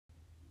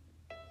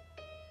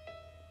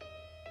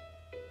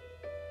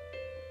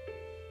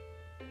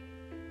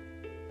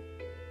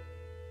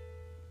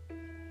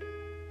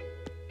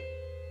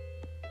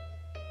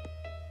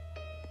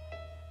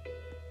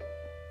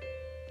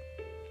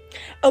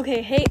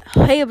Okay, hey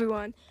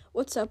everyone.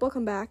 What's up?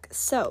 Welcome back.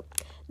 So,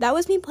 that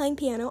was me playing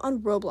piano on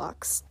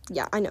Roblox.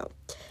 Yeah, I know.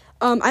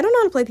 I don't know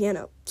how to play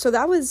piano, so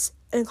that was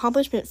an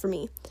accomplishment for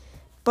me.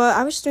 But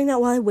I was just doing that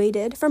while I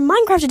waited for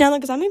Minecraft to download,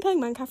 because I've been playing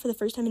Minecraft for the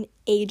first time in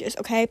ages,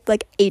 okay?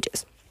 Like,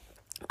 ages.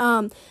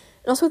 And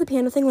also with the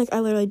piano thing, like,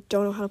 I literally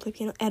don't know how to play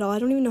piano at all. I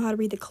don't even know how to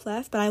read the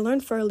clef, but I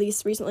learned for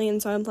Elise recently,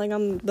 and so I'm playing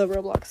on the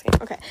Roblox game.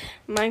 Okay,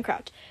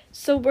 Minecraft.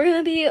 So, we're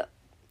gonna be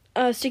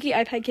a sticky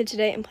iPad kid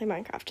today and play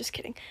Minecraft. Just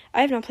kidding.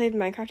 I have not played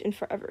Minecraft in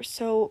forever,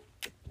 so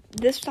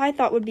this I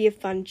thought would be a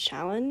fun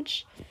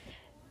challenge.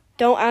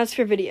 Don't ask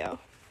for video.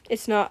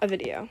 It's not a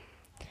video.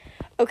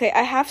 Okay,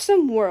 I have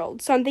some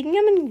worlds, so I'm thinking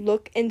I'm gonna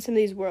look in some of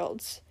these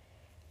worlds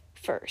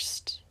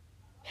first.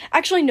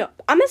 Actually, no.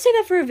 I'm gonna say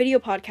that for a video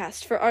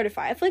podcast for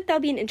Artify. I feel like that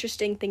would be an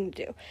interesting thing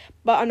to do,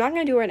 but I'm not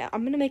gonna do it right now.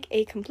 I'm gonna make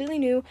a completely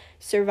new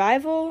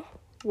survival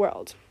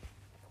world.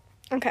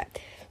 Okay,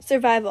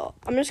 survival.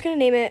 I'm just gonna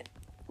name it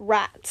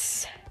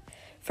Rats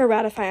for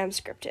Ratify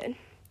Unscripted.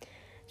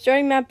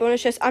 Starting map,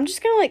 bonus chest. I'm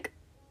just gonna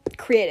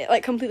create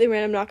it completely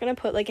random. I'm not gonna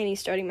put any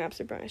starting maps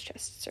or bonus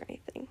chests or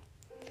anything.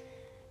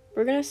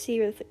 We're gonna see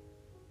with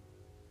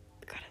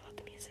God, I love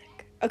the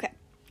music. Okay.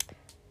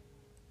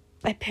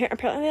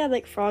 Apparently they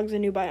have frogs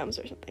and new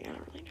biomes or something. I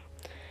don't really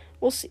know.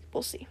 We'll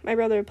see. My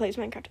brother plays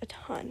Minecraft a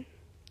ton.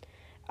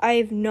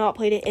 I've not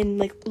played it in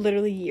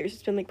literally years.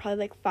 It's been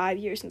probably 5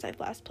 years since I've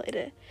last played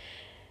it.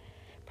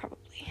 Probably.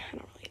 I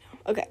don't really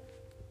know. Okay.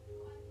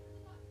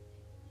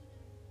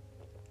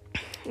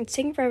 It's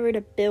taking forever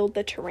to build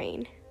the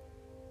terrain.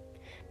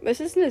 This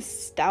is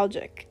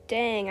nostalgic.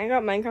 Dang, I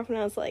got Minecraft when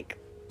I was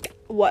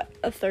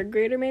a third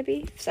grader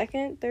maybe?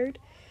 Second, third?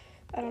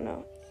 I don't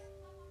know.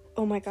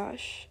 Oh my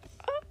gosh.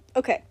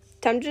 Okay,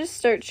 time to just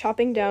start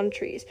chopping down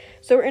trees.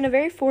 So we're in a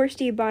very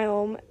foresty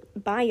biome,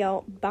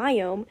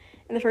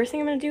 and the first thing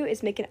I'm going to do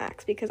is make an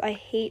axe, because I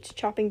hate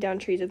chopping down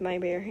trees with my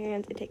bare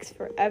hands. It takes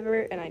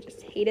forever, and I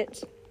just hate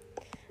it.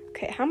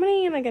 Okay, how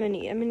many am I going to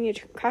need? I'm going to need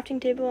a crafting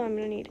table. I'm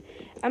going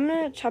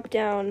to chop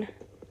down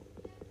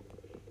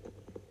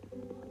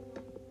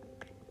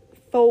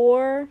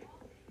 4,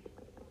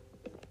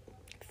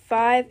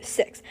 5,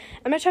 6.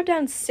 I'm going to chop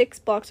down 6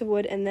 blocks of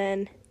wood, and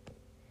then...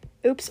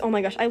 Oops, oh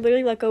my gosh, I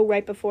literally let go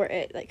right before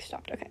it,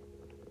 stopped. Okay.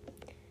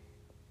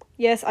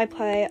 Yes, I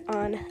play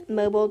on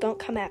mobile. Don't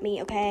come at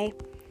me, okay?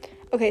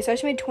 Okay, so I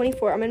just made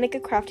 24. I'm going to make a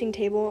crafting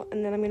table,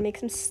 and then I'm going to make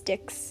some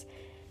sticks,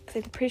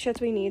 because I'm pretty sure that's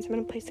what he needs. I'm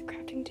going to place the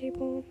crafting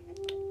table.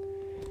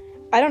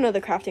 I don't know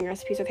the crafting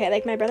recipes,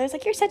 okay? My brother's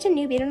you're such a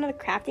newbie. You don't know the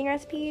crafting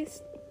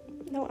recipes?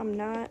 No, I'm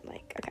not.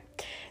 Okay.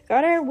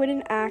 Got our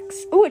wooden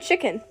axe. Oh, a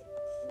chicken.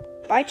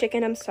 Bye,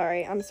 chicken. I'm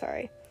sorry.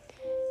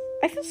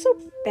 I feel so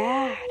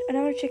bad.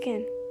 Another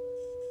chicken.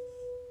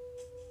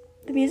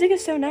 The music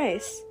is so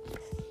nice.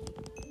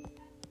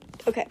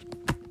 Okay.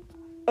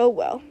 Oh,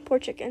 well. Poor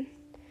chicken.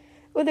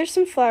 Oh, there's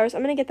some flowers.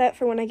 I'm going to get that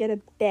for when I get a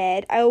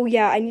bed. Oh,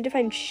 yeah. I need to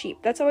find sheep.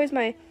 That's always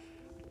one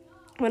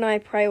of my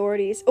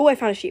priorities. Oh, I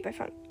found a sheep. I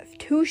found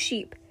 2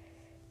 sheep.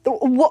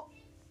 What?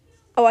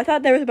 Oh, I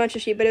thought there was a bunch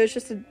of sheep, but it was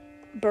just a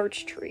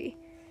birch tree.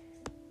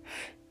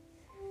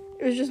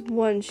 It was just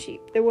 1 sheep.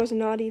 There was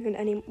not even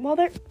any... Well,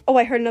 there... Oh,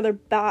 I heard another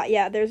bat.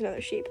 Yeah, there's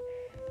another sheep.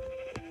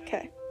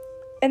 Okay.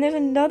 And there's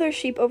another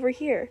sheep over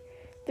here.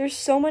 There's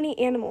so many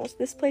animals.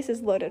 This place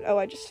is loaded. Oh,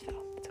 I just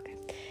fell. It's okay.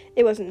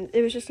 It wasn't.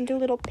 It was just into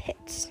little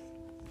pits.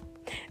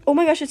 Oh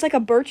my gosh, it's like a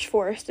birch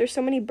forest. There's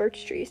so many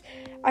birch trees.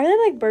 I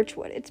really like birch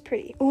wood. It's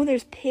pretty. Oh,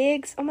 there's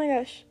pigs. Oh my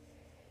gosh.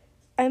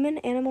 I'm in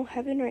animal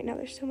heaven right now.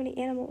 There's so many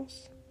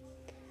animals.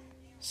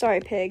 Sorry,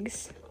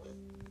 pigs.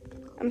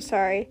 I'm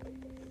sorry.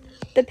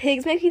 The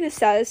pigs make me the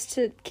saddest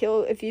to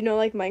kill if you know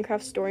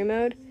Minecraft story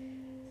mode.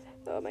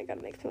 Oh my god,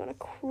 it makes me want to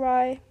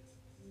cry.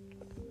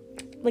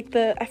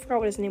 I forgot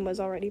what his name was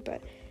already,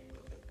 but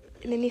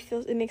it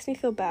makes me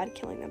feel bad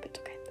killing them, but it's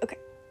okay. Okay,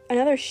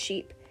 another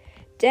sheep.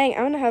 Dang,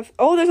 I'm gonna have,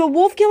 oh, there's a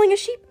wolf killing a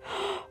sheep.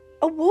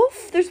 A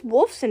wolf? There's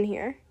wolves in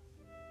here.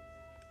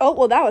 Oh,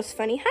 well, that was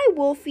funny. Hi,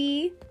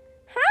 Wolfie.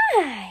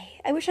 Hi.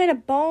 I wish I had a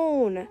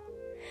bone.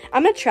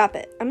 I'm gonna trap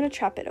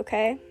it,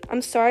 okay?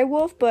 I'm sorry,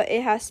 wolf, but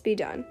it has to be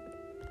done.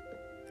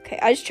 Okay,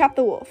 I just trapped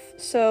the wolf.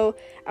 So,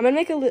 I'm gonna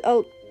make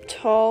a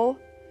tall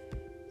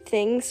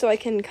thing so I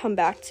can come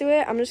back to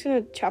it. I'm just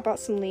gonna chop out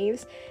some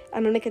leaves.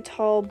 I'm gonna make a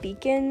tall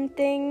beacon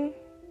thing.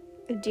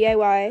 A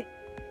DIY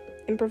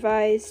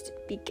improvised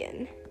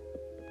beacon.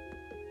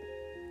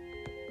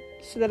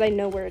 So that I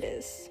know where it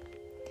is.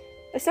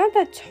 It's not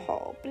that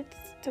tall, but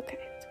it's okay.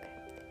 It's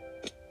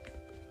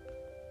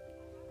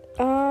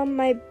okay.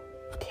 My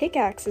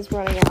pickaxe is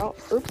running out.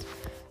 Oops.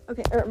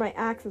 Okay, or my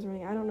axe is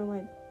running out. I don't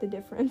know the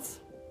difference.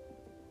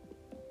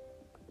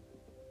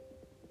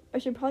 I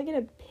should probably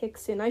get a pick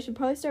soon. I should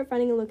probably start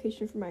finding a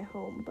location for my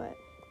home, but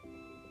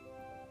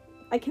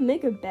I can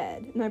make a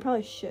bed, and I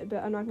probably should,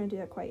 but I'm not going to do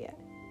that quite yet.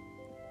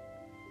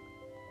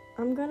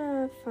 I'm going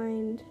to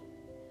find...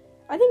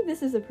 I think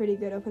this is a pretty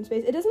good open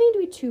space. It doesn't need to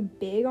be too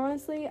big,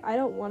 honestly. I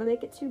don't want to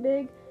make it too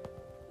big.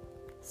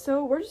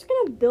 So we're just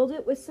going to build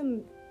it with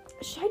some...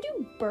 Should I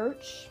do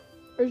birch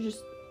or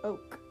just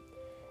oak?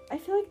 I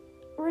feel like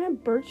we're in a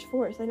birch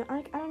forest. I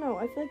don't know.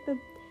 I feel like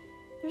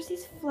there's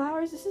these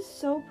flowers. This is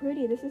so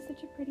pretty. This is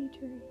such a pretty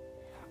tree.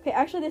 Okay,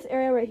 actually this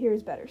area right here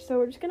is better. So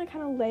we're just gonna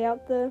kind of lay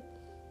out the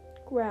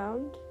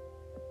ground.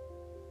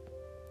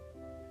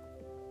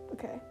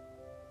 Okay.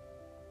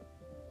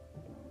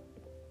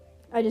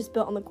 I just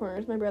built on the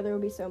corners. My brother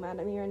would be so mad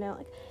at me right now.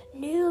 Like,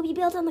 no, you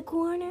built on the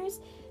corners.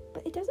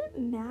 But it doesn't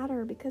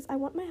matter because I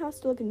want my house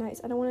to look nice.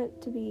 I don't want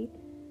it to be,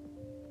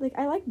 like,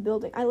 I like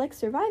building. I like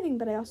surviving,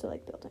 but I also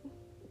like building.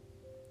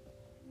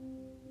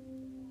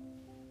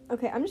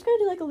 Okay, I'm just going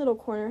to do, like, a little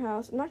corner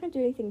house. I'm not going to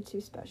do anything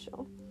too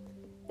special.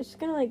 It's just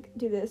going to, like,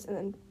 do this and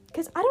then,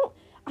 because I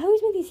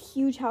always make these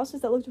huge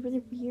houses that look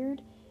really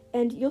weird.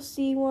 And you'll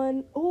see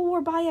one, oh,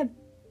 we're by,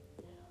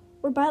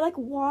 like,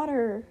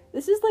 water.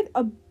 This is, like,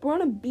 we're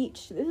on a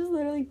beach. This is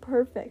literally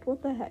perfect.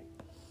 What the heck?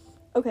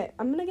 Okay,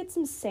 I'm gonna get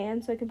some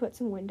sand so I can put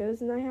some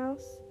windows in my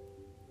house.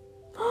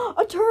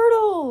 A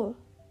turtle!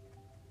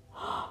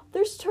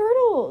 There's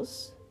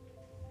turtles!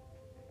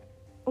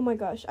 Oh my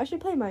gosh, I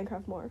should play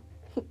Minecraft more.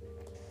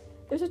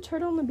 There's a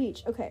turtle on the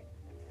beach. Okay,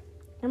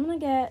 I'm gonna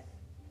get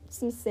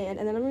some sand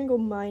and then I'm gonna go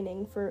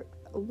mining for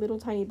a little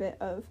tiny bit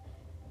of...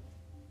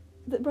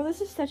 Bro, this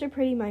is such a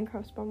pretty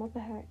Minecraft spawn. What the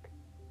heck?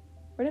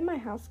 Where did my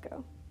house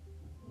go?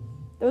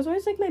 That was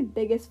always, like, my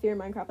biggest fear in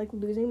Minecraft, like,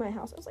 losing my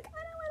house. I was like, I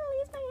don't want to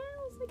lose my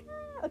house. Like,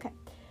 ah. Okay,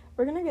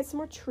 we're gonna get some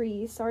more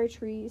trees. Sorry,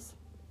 trees.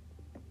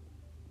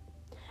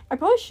 I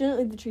probably shouldn't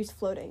leave the trees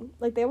floating.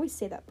 Like, they always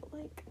say that, but,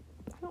 like,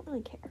 I don't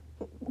really care.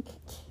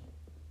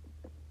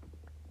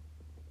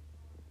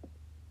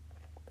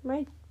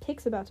 My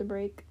pick's about to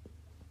break.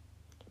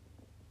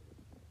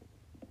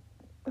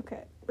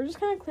 Okay, we're just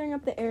kind of clearing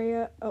up the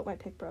area. Oh, my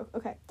pick broke.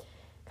 Okay,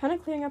 kind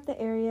of clearing up the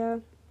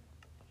area.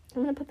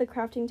 I'm gonna put the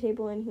crafting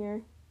table in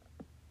here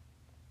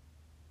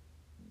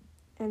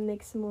and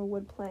make some more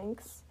wood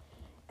planks.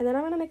 And then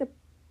I'm gonna make a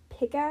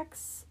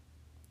pickaxe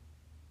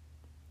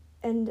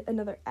and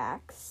another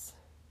axe.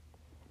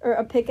 Or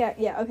a pickaxe,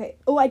 yeah, okay.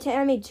 Oh, I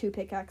made 2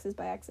 pickaxes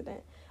by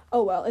accident.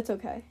 Oh, well, it's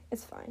okay.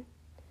 It's fine.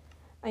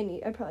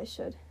 I probably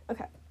should.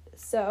 Okay,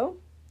 so,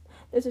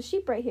 there's a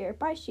sheep right here.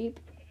 Bye, sheep.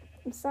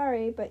 I'm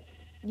sorry, but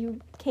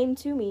you came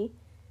to me.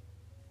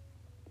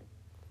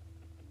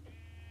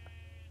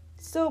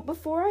 So,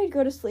 before I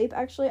go to sleep,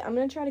 actually, I'm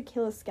gonna try to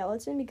kill a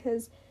skeleton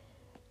because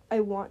I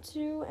want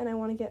to, and I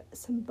want to get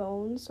some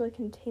bones so I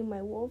can tame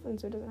my wolf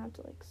and so it doesn't have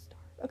to, like,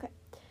 starve. Okay.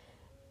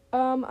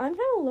 I'm kind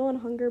of low on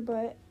hunger,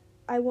 but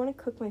I want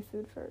to cook my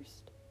food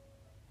first.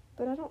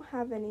 But I don't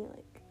have any,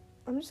 like,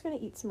 I'm just going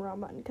to eat some raw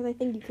mutton because I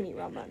think you can eat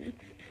raw mutton.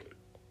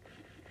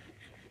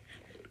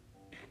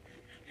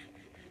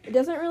 It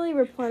doesn't really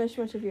replenish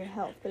much of your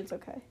health, but it's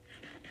okay.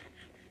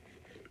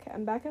 Okay,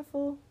 I'm back at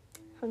full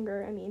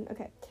hunger,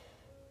 okay.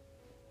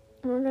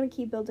 And we're going to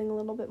keep building a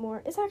little bit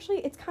more. It's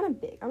kind of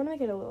big. I'm going to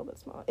make it a little bit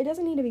small. It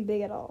doesn't need to be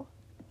big at all.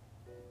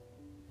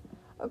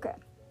 Okay.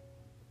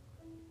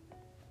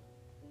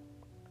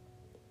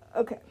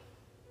 Okay.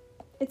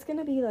 It's going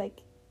to be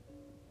like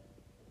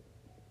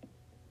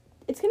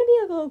a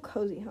little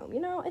cozy home, you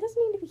know? It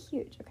doesn't need to be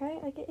huge, okay?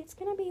 Like, it's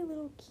going to be a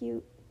little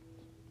cute,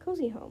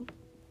 cozy home.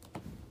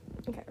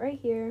 Okay, right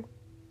here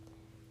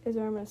is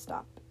where I'm going to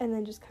stop. And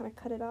then just kind of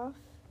cut it off.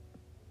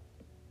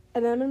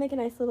 And then I'm going to make a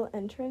nice little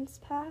entrance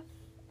path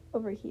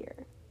over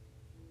here.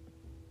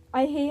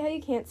 I hate how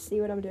you can't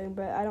see what I'm doing,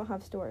 but I don't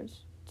have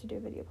storage to do a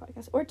video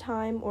podcast. Or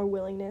time, or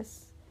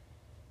willingness.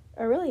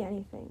 Or really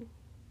anything.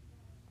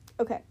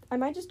 Okay, I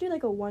might just do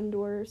like a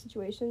 1-door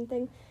situation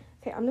thing.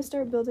 Okay, I'm going to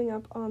start building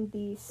up on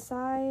the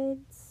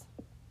sides.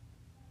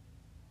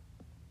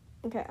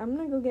 Okay, I'm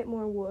going to go get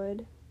more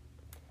wood.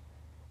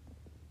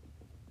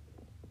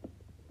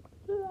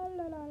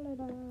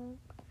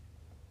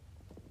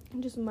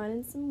 I'm just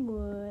mining some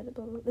wood.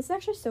 Blah, blah, blah. This is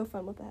actually so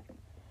fun. What the heck?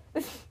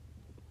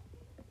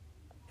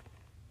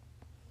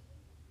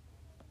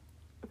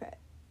 Okay.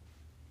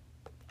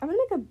 I'm going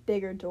to make a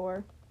bigger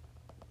door.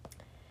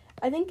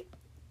 I think,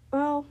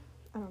 well,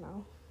 I don't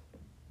know.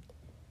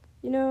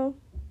 You know,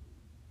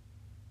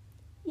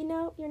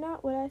 you're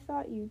not what I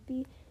thought you'd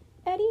be.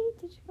 Eddie,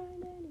 did you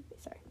find anything?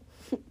 Sorry.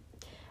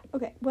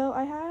 Okay, well,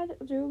 I had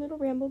to do a little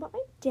ramble about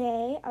my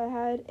day. I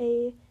had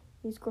a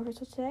musical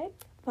rehearsal today.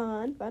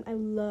 Fun. I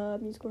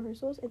love musical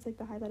rehearsals. It's like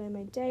the highlight of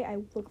my day. I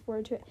look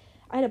forward to it.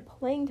 I had a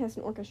playing test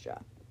in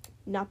orchestra.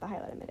 Not the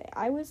highlight of my day.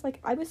 I was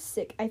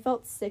sick. I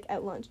felt sick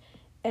at lunch.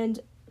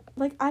 And,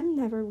 like, I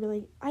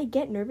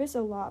get nervous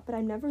a lot, but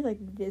I'm never, like,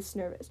 this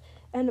nervous.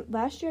 And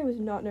last year I was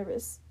not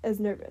nervous. I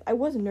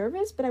was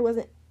nervous, but I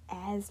wasn't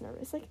as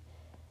nervous. Like,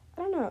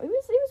 I don't know. It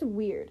was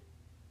weird.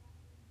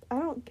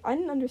 I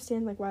didn't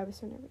understand, like, why I was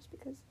so nervous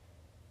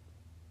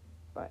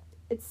but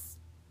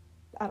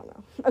I don't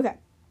know. Okay.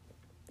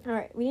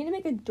 Alright, we need to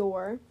make a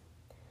door.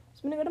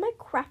 So I'm gonna go to my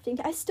crafting.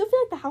 I still feel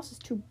like the house is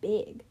too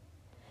big.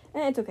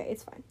 And it's okay,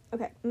 it's fine.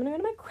 Okay, I'm gonna go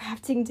to my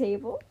crafting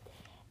table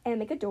and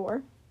make a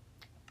door.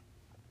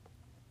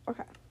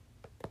 Okay.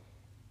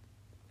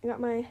 I got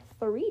my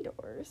 3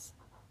 doors.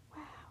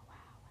 Wow.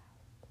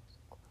 So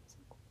cool.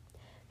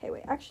 Okay,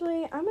 wait,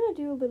 actually, I'm gonna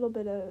do a little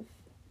bit of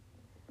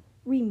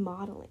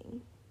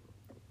remodeling.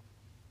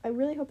 I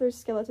really hope there's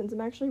skeletons.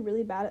 I'm actually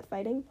really bad at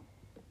fighting.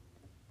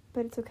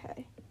 But it's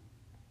okay.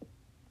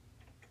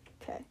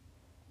 Okay.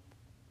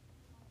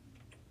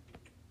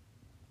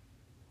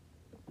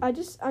 I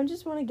just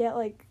want to get,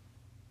 like,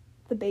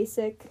 the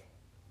basic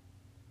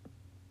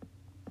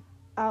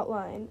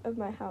outline of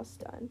my house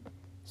done.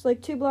 So,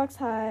 like, 2 blocks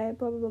high,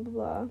 blah, blah, blah, blah,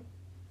 blah.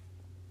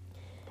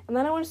 And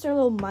then I want to start a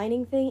little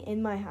mining thing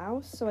in my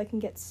house so I can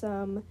get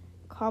some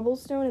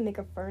cobblestone and make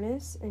a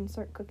furnace and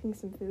start cooking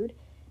some food.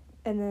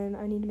 And then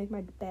I need to make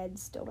my bed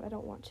still, but I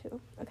don't want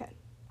to. Okay.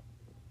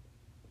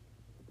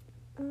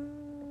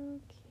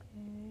 Okay.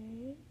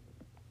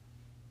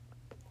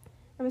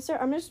 I'm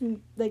gonna just,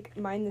 like,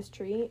 mine this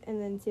tree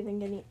and then see if I can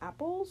get any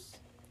apples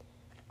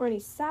or any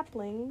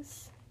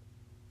saplings.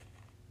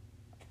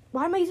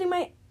 Why am I using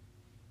my...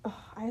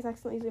 Oh, I was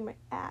accidentally using my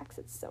axe.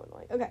 It's so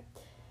annoying. Okay.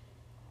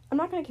 I'm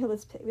not gonna kill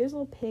this pig. There's a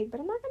little pig,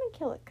 but I'm not gonna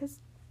kill it because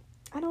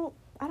I don't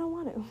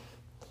want to.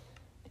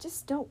 I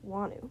just don't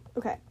want to.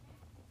 Okay.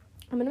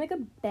 I'm gonna make a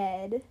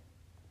bed.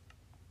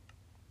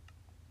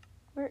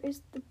 Where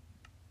is the...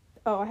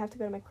 Oh, I have to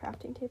go to my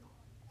crafting table.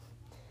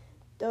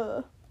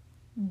 Duh.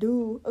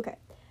 Okay.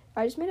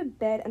 I just made a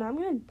bed, and I'm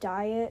gonna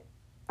dye it.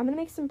 I'm gonna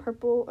make some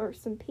purple or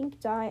some pink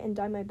dye and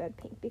dye my bed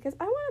pink because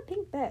I want a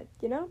pink bed,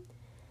 you know?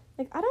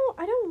 Like,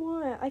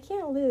 I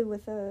can't live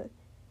with a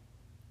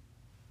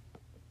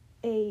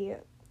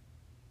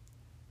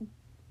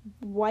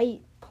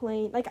white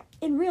plain, like,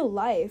 in real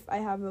life, I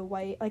have a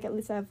white, like, at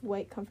least I have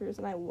white comforters,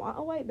 and I want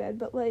a white bed,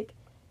 but, like,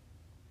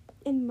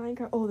 in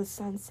Minecraft, oh, the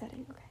sun's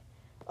setting, okay.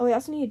 Oh, I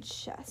also need a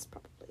chest,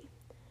 probably.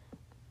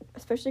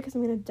 Especially because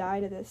I'm gonna die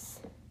to this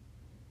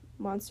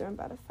monster I'm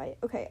about to fight.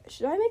 Okay,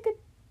 should I make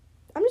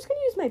I'm just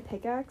gonna use my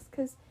pickaxe,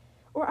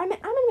 or I'm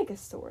gonna make a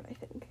sword, I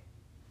think.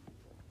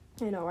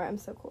 I know, right? I'm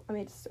so cool. I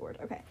made a sword.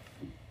 Okay.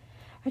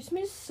 I just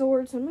made a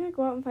sword, so I'm gonna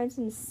go out and find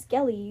some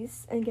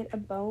skellies and get a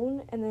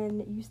bone, and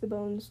then use the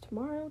bones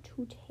tomorrow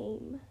to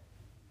tame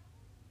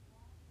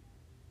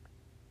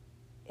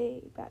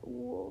that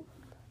wolf.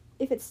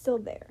 If it's still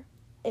there.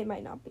 It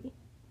might not be.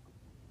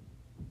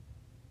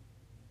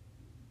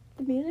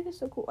 The music is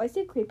so cool. I see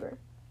a creeper.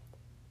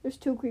 There's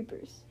 2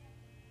 creepers.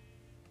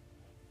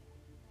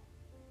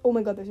 Oh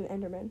my god, there's an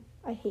enderman.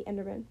 I hate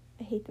endermen.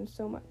 I hate them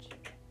so much.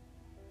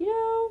 You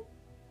know,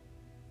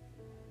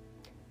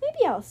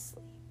 maybe I'll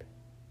sleep.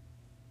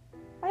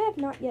 I have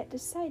not yet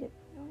decided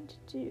what I'm going to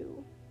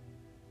do.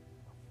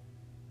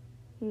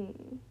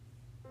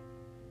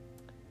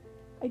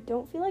 I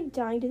don't feel like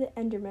dying to the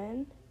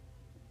enderman.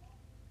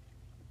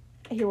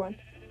 I hear one.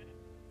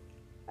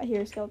 I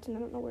hear a skeleton. I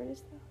don't know where it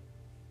is, though.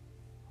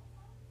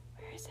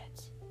 Where is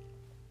it?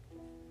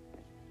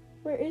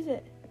 Where is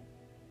it?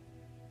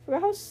 I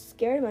forgot how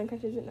scary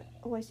Minecraft is.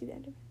 Oh, I see the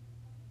enderman.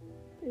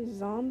 There's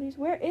zombies.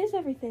 Where is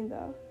everything,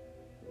 though?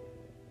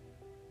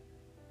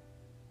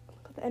 Oh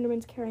my god, the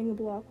enderman's carrying a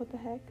block. What the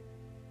heck?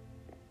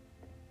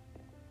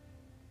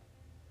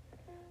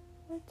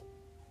 What?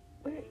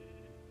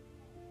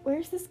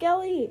 Where's the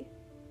skelly?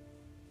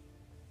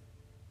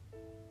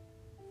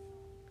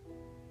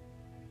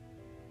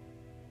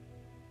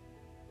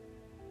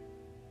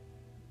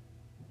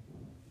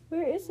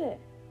 Where is it?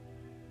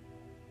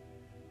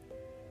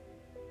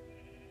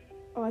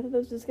 Oh, I thought that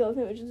was a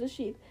skeleton, which is a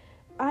sheep.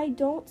 I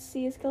don't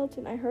see a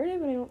skeleton. I heard it,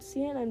 but I don't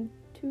see it, and I'm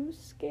too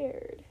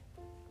scared.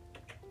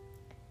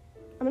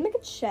 I'm gonna make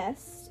a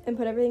chest and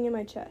put everything in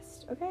my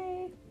chest,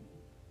 okay?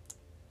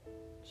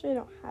 Actually, I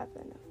don't have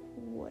enough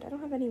wood. I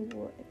don't have any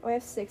wood. Oh, I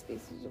have 6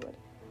 pieces of wood.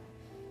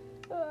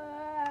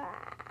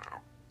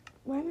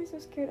 Why am I so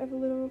scared of a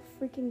little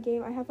freaking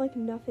game? I have, like,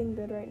 nothing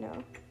good right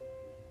now.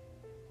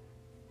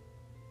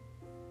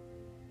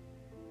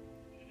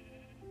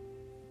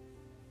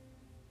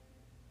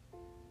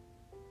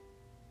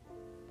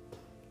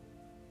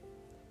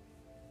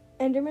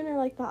 Endermen are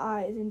like the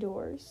eyes and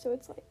doors, so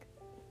it's like...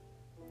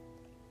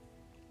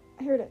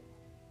 I heard it.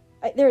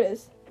 There it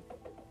is.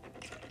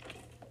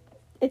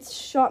 It's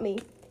shot me.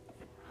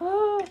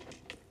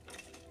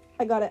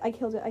 I got it. I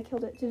killed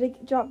it. Did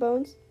it drop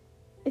bones?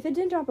 If it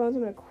didn't drop bones,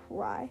 I'm gonna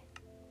cry.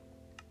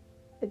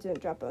 It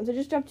didn't drop bones. It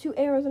just dropped 2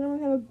 arrows. I don't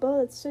even have a bow.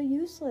 That's so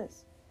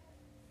useless.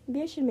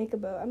 Maybe I should make a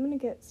bow. I'm gonna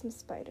get some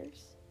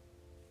spiders.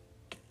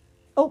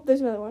 Oh,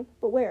 there's another one.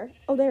 But where?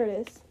 Oh, there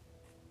it is.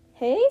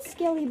 Hey,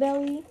 Skelly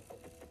Belly.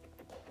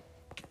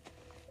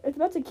 It's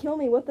about to kill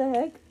me. What the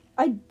heck?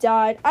 I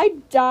died.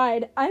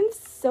 I'm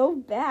so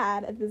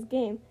bad at this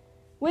game.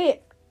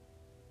 Wait.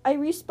 I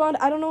respawned.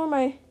 I don't know where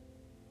my...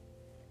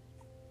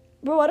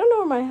 Bro, I don't know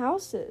where my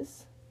house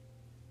is.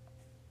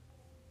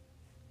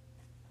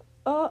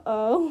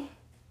 Uh-oh.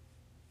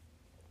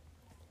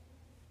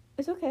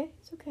 It's okay.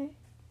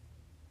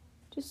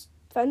 Just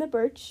find the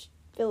birch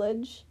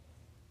village.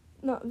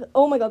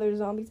 Oh my god, there's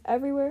zombies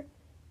everywhere.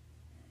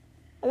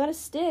 I got a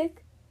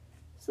stick.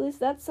 So at least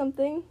that's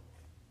something.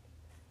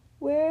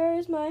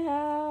 Where's my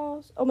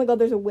house? Oh my god,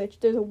 there's a witch.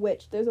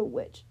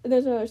 And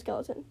there's another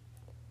skeleton.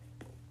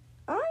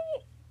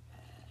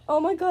 Oh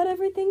my god,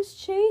 everything's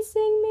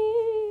chasing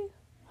me.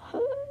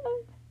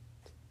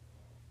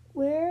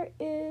 Where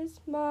is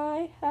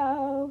my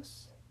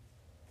house?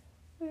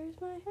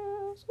 Where's my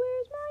house?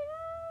 Where's my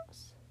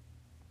house?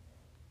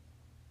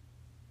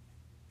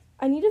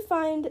 I need to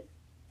find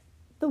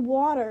the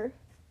water.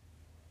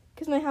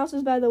 Because my house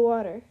is by the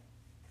water.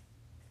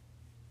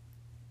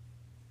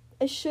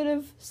 I should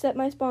have set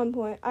my spawn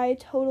point. I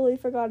totally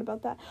forgot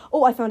about that.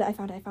 Oh, I found it. I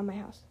found my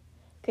house.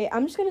 Okay,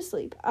 I'm just going to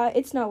sleep.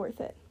 It's not worth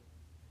it.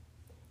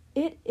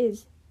 It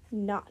is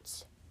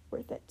not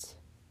worth it.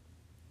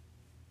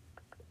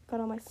 Got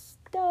all my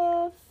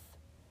stuff.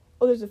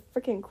 Oh, there's a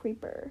freaking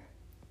creeper.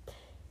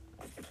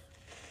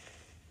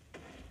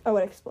 Oh,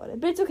 it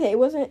exploded. But it's okay.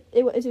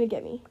 It didn't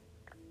get me.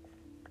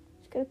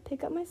 Just gotta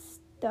pick up my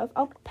stuff.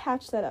 I'll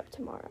patch that up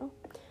tomorrow.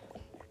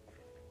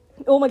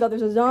 Oh my god,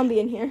 there's a zombie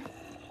in here.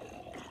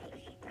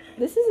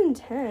 This is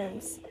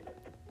intense.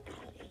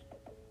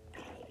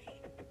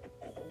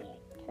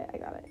 Okay, I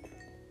got it.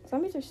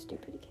 Zombies are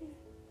stupid.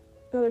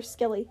 Another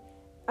skelly.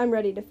 I'm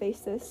ready to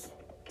face this.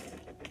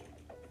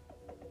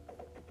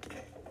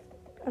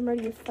 I'm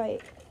ready to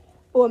fight.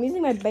 Oh, I'm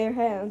using my bare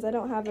hands. I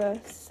don't have a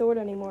sword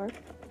anymore.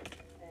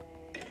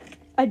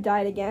 I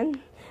died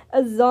again.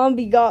 A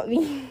zombie got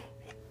me.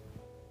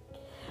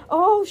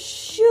 Oh,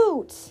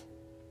 shoot.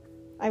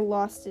 I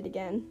lost it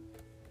again.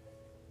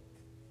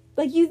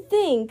 Like, you'd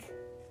think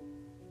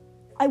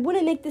I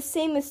wouldn't make the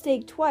same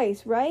mistake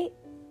twice, right?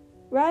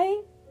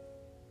 Right?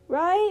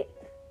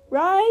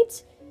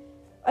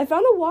 I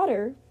found the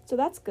water, so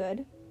that's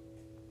good.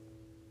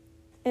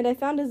 And I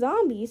found a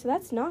zombie, so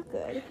that's not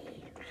good.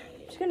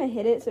 I'm just gonna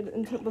hit it so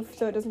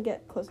it doesn't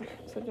get close to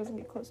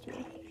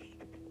me.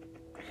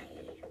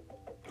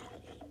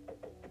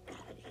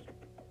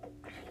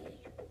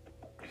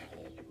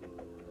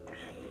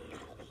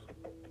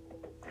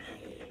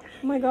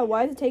 Oh my god,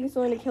 why is it taking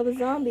so long to kill the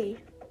zombie?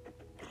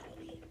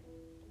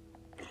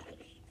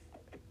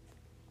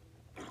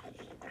 Oh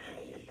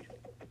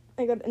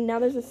my god, and now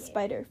there's a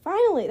spider.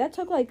 Finally! That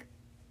took like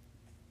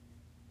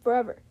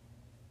forever.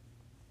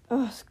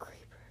 Oh, it's a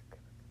creeper.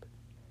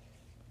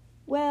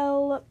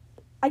 Well,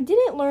 I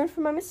didn't learn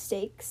from my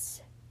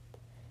mistakes.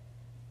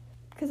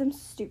 Because I'm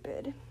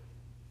stupid.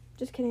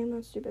 Just kidding, I'm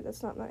not stupid.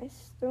 That's not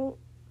nice. Don't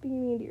be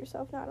mean to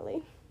yourself,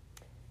 Natalie.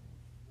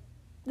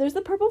 There's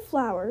the purple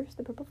flowers.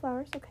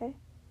 Okay.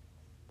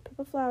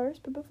 Purple flowers.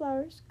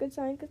 Good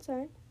sign.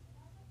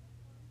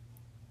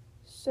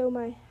 So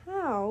my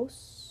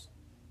house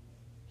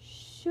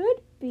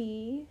should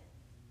be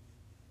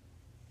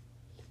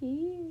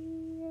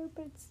here,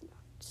 but it's not.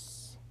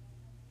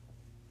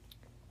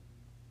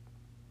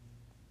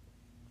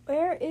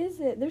 Where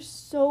is it? There's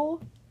so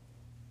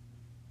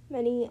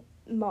many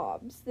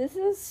mobs. This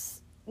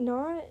is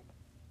not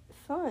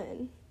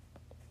fun.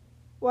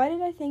 Why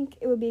did I think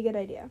it would be a good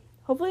idea?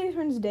 Hopefully it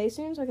turns day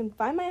soon so I can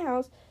find my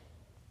house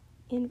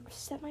and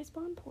set my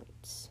spawn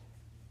points.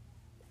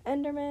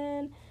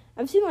 Enderman.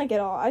 I've seen like it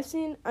all. I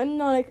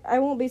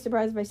won't be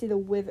surprised if I see the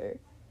wither.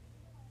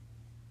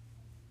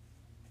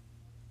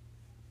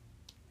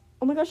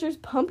 Oh my gosh, there's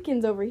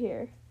pumpkins over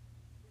here.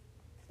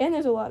 And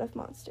there's a lot of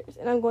monsters.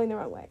 And I'm going the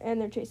wrong way.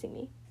 And they're chasing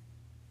me.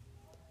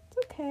 It's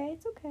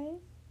okay.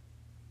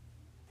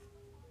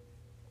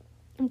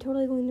 I'm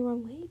totally going the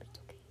wrong way, but it's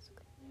okay.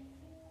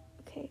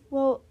 Okay,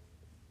 well,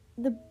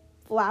 the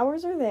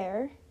flowers are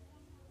there.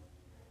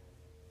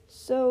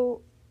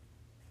 So,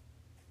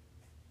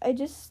 I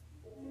just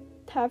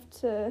have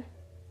to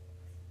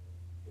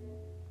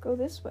go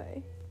this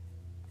way.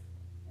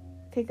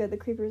 Okay, good. The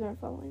creepers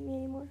aren't following me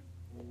anymore.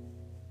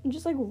 I'm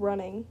just, like,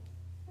 running.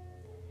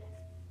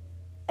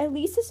 At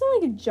least it's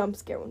not like a jump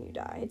scare when you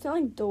die. It's not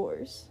like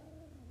Doors.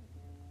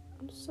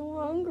 I'm so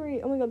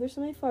hungry. Oh my god, there's so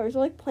many flowers.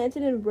 They're, like,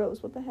 planted in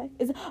rows. What the heck?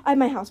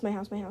 My house.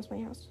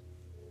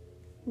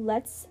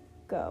 Let's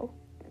go.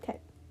 Okay.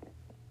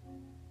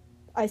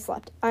 I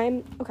slept.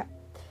 Okay.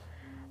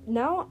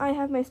 Now I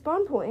have my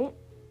spawn point.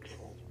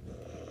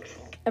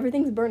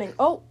 Everything's burning.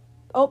 Oh,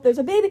 there's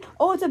a baby.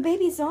 Oh, it's a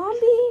baby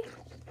zombie.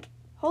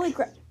 Holy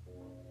crap.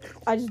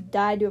 I just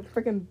died to a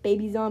freaking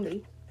baby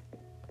zombie.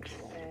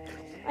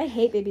 I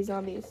hate baby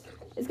zombies.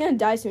 It's gonna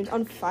die soon. It's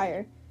on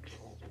fire.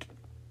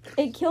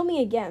 It killed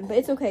me again, but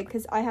it's okay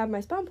because I have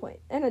my spawn point.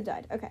 And it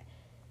died. Okay.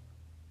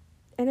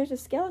 And there's a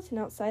skeleton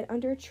outside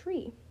under a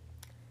tree.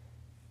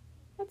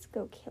 Let's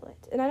go kill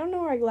it. And I don't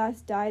know where I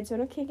last died,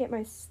 so I can't get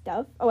my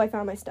stuff. Oh, I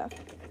found my stuff.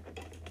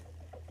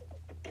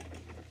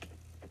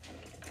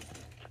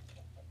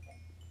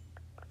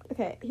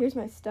 Okay, here's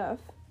my stuff.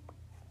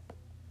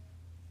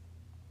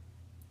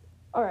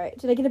 Alright,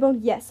 did I get a bone?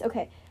 Yes,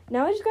 okay.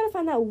 Now I just gotta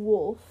find that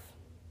wolf.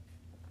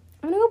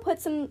 I'm gonna go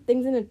put some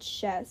things in a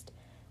chest.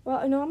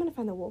 Well, no, I'm gonna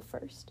find the wolf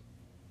first.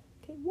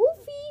 Okay,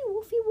 wolfie.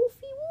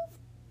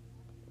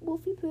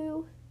 Wolfie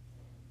poo.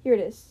 Here it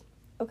is.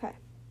 Okay.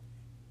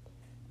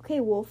 Okay,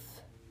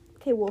 wolf.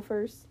 Okay,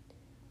 wolfers.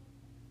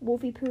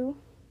 Wolfie poo.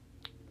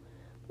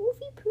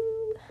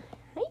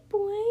 Hi,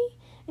 boy.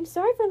 I'm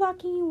sorry for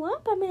locking you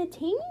up. I'm gonna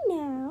tame you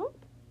now.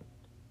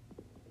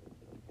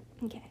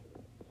 Okay.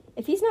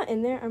 If he's not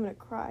in there, I'm gonna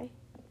cry.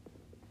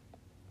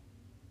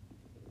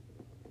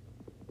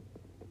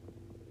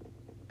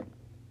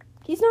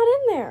 He's not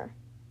in there.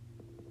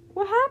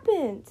 What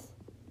happened?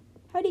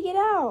 How'd he get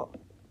out?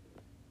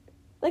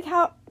 Like,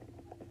 how?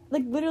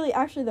 Like, literally,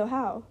 actually, though,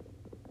 how?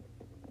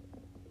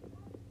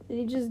 Did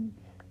he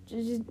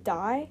just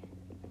die?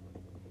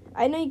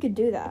 I know you could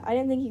do that. I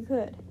didn't think you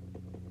could.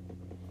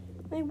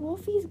 My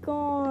Wolfie's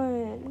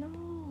gone.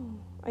 No.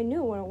 I knew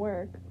it wouldn't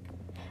work.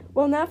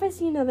 Well, now if I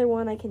see another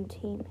one, I can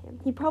tame him.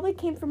 He probably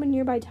came from a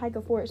nearby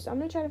taiga forest, so I'm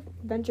going to try to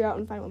venture out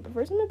and find one. But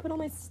first, I'm going to put all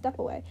my stuff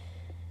away.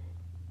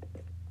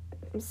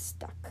 I'm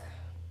stuck.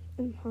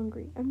 I'm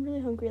hungry. I'm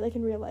really hungry, like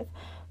in real life.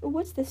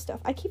 What's this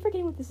stuff? I keep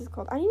forgetting what this is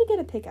called. I need to get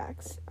a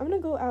pickaxe. I'm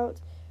going to go out.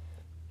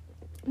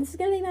 This is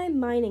going to be my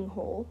mining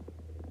hole.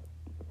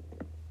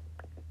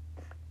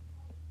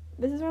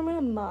 This is where I'm going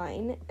to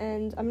mine,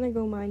 and I'm going to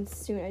go mine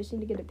soon. I just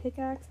need to get a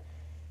pickaxe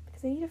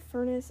because I need a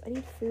furnace. I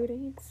need food. I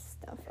need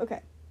stuff.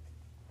 Okay.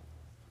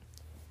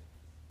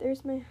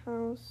 There's my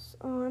house.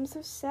 Oh, I'm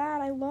so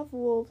sad. I love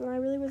wolves, and I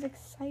really was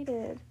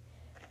excited.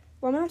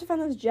 Well, I'm going to have to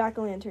find those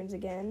jack-o'-lanterns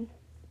again.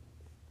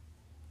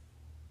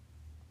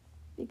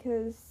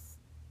 Because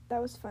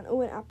that was fun.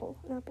 Oh, an apple.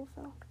 An apple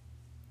fell.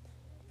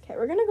 Okay,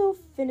 we're going to go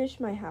finish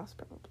my house,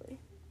 probably.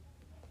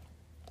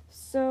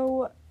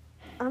 So,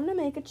 I'm going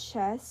to make a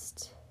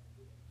chest.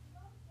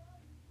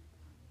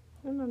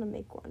 I don't know how to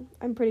make one.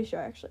 I'm pretty sure,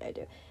 actually, I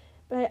do.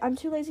 But I'm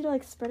too lazy to,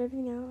 like, spread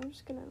everything out. I'm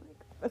just going to,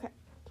 like... Okay.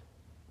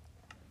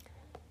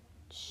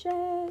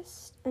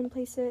 Chest. And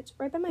place it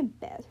right by my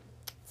bed.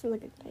 Sounds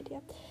like a good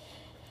idea.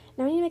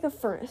 Now I need to make a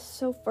furnace.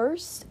 So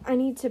first, I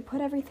need to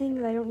put everything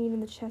that I don't need in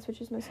the chest, which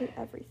is mostly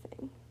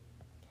everything.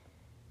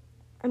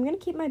 I'm going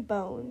to keep my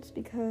bones,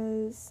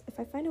 because if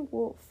I find a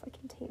wolf, I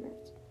can tame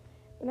it.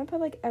 And I put,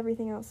 like,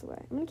 everything else away.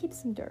 I'm going to keep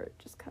some dirt,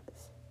 just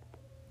because.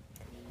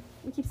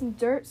 I'm going to keep some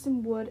dirt,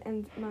 some wood,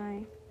 and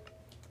my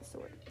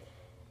sword.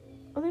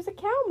 Oh, there's a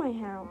cow in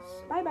my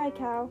house. Bye-bye,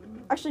 cow.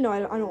 Actually, no, I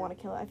don't want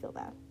to kill it. I feel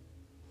bad.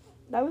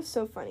 That was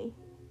so funny.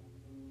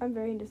 I'm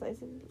very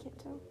indecisive, if you can't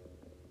tell.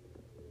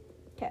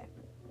 Okay.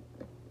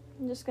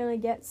 I'm just gonna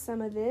get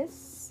some of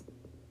this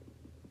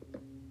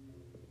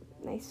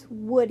nice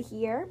wood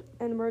here,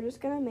 and we're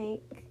just gonna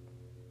make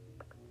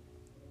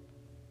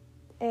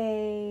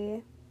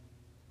a...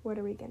 What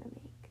are we gonna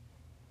make?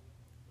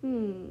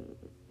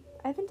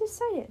 I haven't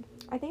decided.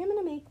 I think I'm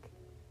gonna make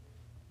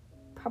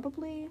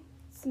probably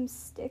some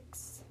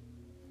sticks.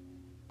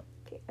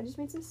 Okay, I just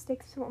made some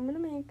sticks, so I'm gonna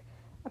make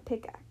a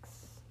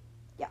pickaxe.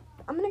 Yeah,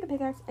 I'm gonna make a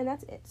pickaxe, and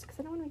that's it, because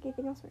I don't want to make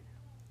anything else right now.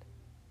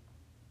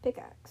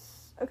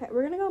 Pickaxe. Okay,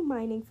 we're gonna go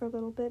mining for a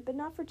little bit, but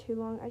not for too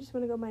long. I just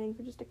want to go mining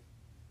for just a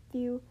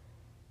few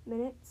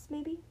minutes,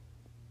 maybe.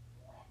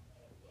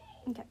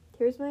 Okay,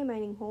 here's my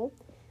mining hole.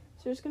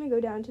 So we're just gonna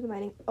go down to the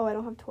mining. Oh, I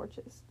don't have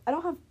torches. I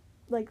don't have,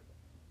 like...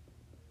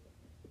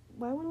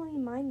 Why wouldn't let me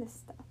mine this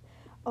stuff?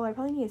 Oh, I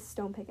probably need a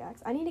stone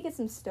pickaxe. I need to get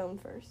some stone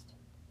first.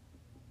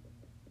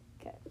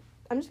 Okay.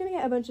 I'm just gonna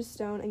get a bunch of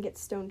stone and get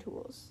stone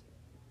tools.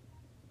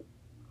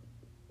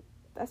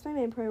 That's my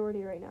main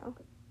priority right now.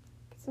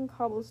 Get some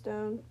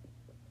cobblestone.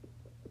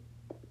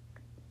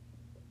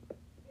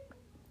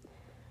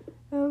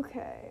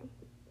 Okay.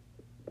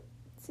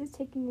 This is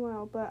taking a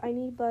while, but I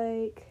need,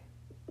 like...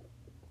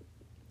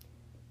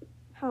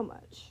 How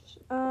much?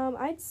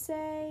 I'd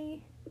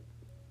say...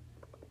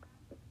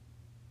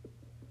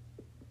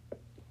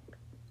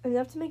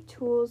 enough to make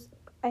tools.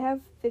 I have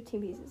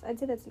 15 pieces. I'd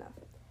say that's enough.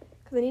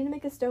 Because I need to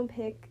make a stone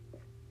pick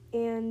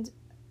and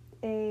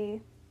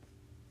a...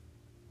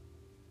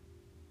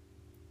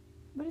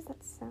 What is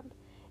that sound?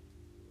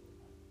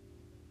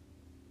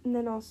 And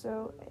then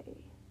also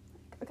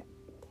a... Okay.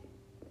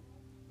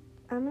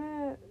 I'm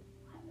gonna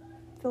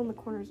fill in the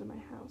corners of my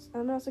house.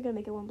 I'm also gonna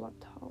make it one block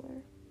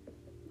taller.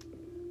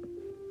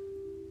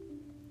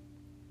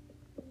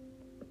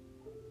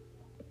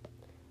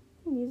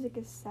 Music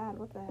is sad.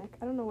 What the heck?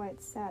 I don't know why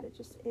it's sad. It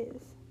just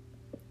is.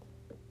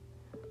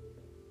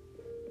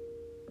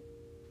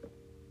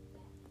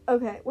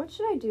 Okay, what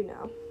should I do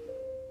now?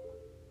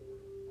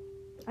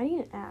 I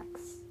need an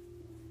axe.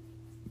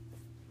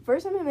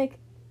 First, I'm gonna make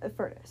a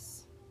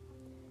furnace.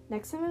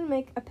 Next, I'm gonna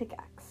make a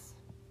pickaxe.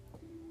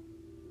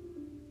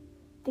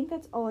 I think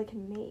that's all I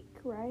can make,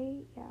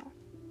 right? Yeah.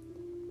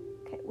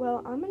 Okay,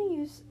 well, I'm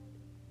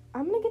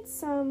gonna get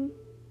some...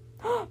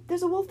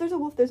 There's a wolf, there's a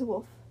wolf, there's a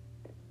wolf.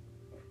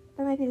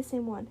 That might be the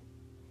same one.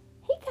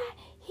 Hey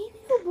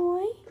little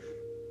boy.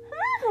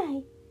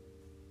 Hi.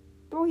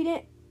 Bro, he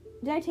didn't...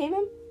 Did I tame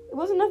him? It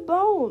wasn't enough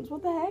bones.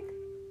 What the heck?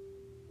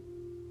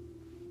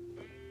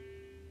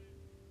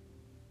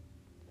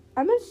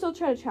 I'm gonna still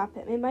try to trap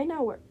him. It might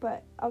not work,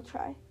 but I'll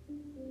try.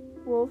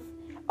 Wolf.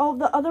 Oh,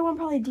 the other one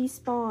probably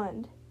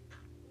despawned.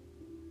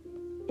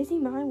 Is he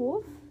my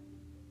wolf?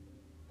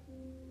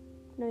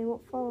 No, he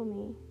won't follow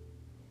me.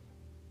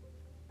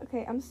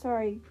 Okay, I'm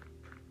sorry.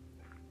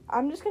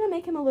 I'm just gonna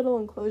make him a little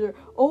enclosure.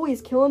 Oh,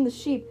 he's killing the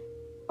sheep.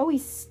 Oh,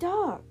 he's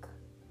stuck.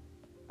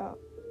 Oh.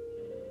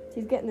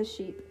 He's getting the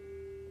sheep.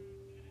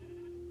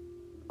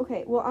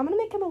 Okay, well, I'm gonna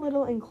make him a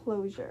little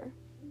enclosure.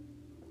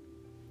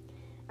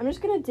 I'm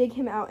just gonna dig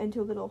him out into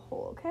a little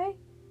hole, okay?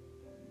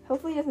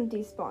 Hopefully he doesn't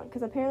despawn,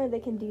 because apparently they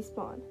can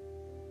despawn.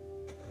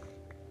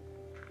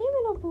 Hey,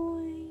 little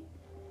boy.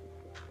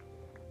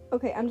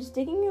 Okay, I'm just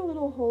digging a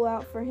little hole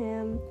out for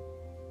him.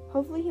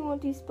 Hopefully he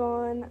won't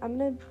despawn. I'm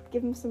gonna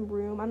give him some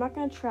room. I'm not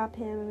gonna trap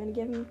him. I'm gonna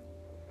give him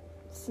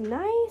some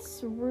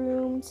nice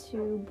room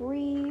to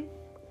breathe,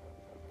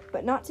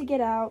 but not to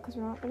get out, because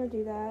we're not gonna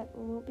do that.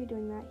 We won't be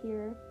doing that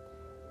here.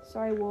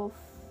 Sorry, wolf.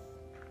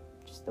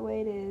 Just the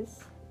way it is.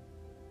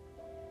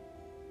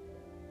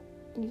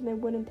 Use my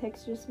wooden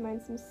picks to just mine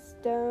some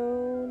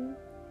stone.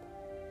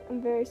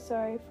 I'm very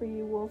sorry for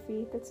you,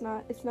 Wolfie. It's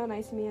not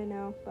nice of me, I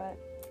know, but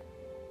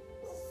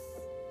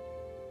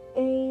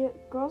a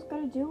girl's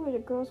gotta do what a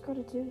girl's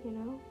gotta do, you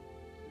know?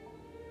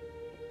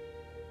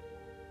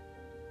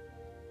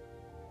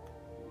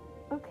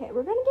 Okay,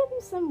 we're gonna give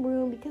him some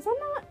room because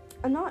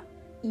I'm not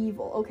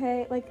evil,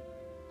 okay? Like,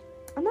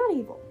 I'm not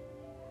evil.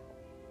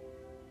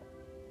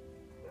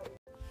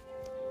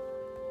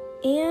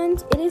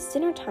 And it is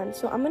dinner time,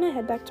 so I'm gonna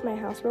head back to my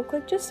house real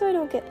quick just so I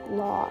don't get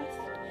lost.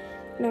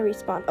 And I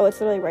respawn. Oh,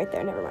 it's literally right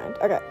there, never mind.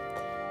 Okay.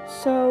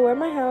 So we're at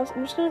my house.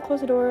 I'm just gonna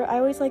close the door. I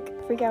always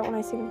freak out when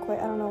I save and quit.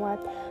 I don't know why.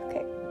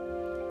 Okay.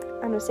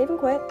 I'm gonna save and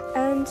quit.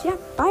 And yeah,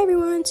 bye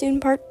everyone. See you in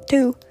part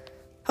 2.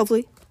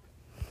 Hopefully.